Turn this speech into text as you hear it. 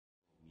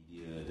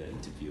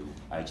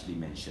I actually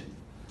mentioned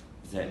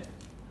that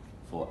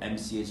for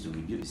MCA to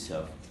rebuild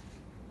itself,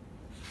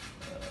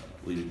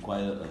 we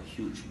require a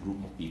huge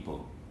group of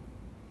people,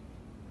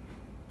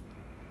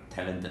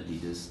 talented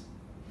leaders.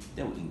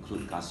 That would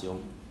include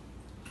Kasyong,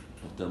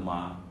 Dr.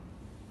 Ma,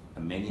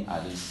 and many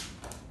others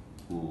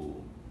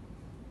who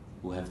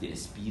have the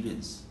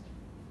experience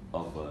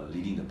of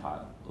leading the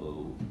part,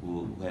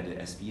 who had the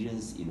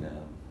experience in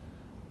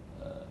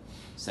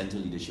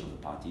central leadership of the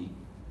party,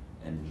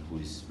 and who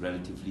is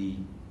relatively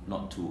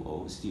not too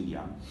old, still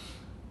young.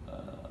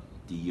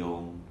 Tee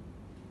Yong,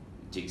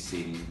 Jake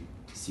Singh,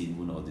 Sin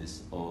Moon,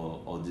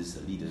 all these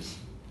leaders,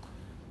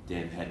 they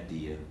have had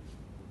the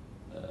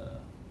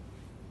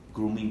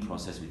grooming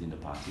process within the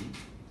party,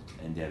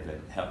 and they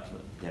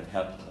have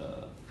held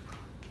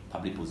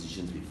public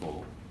positions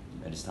before.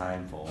 And it's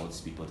time for all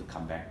these people to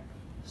come back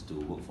to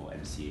work for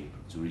MCA,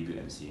 to rebuild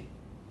MCA.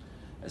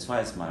 As far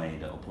as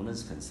the opponent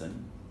is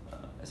concerned,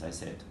 as I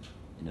said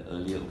in the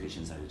earlier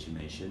occasions I actually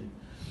mentioned,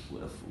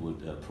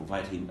 would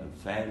provide him a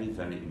very,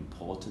 very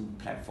important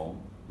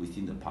platform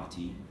within the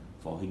party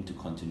for him to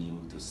continue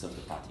to serve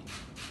the party.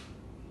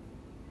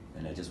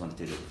 And I just want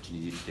to take the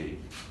opportunity today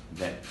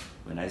that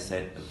when I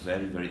said a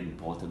very, very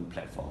important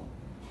platform,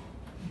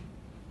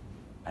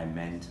 I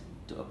meant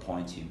to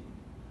appoint him.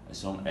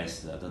 As long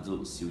as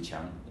Dr. Siu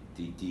Qiang,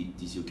 T.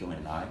 Siu Kiong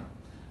and I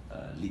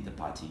lead the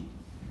party,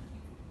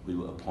 we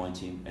will appoint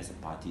him as a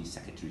party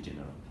Secretary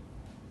General.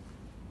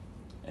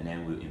 And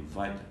then we'll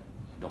invite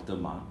Dr.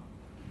 Ma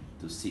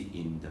to sit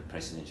in the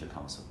Presidential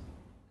Council.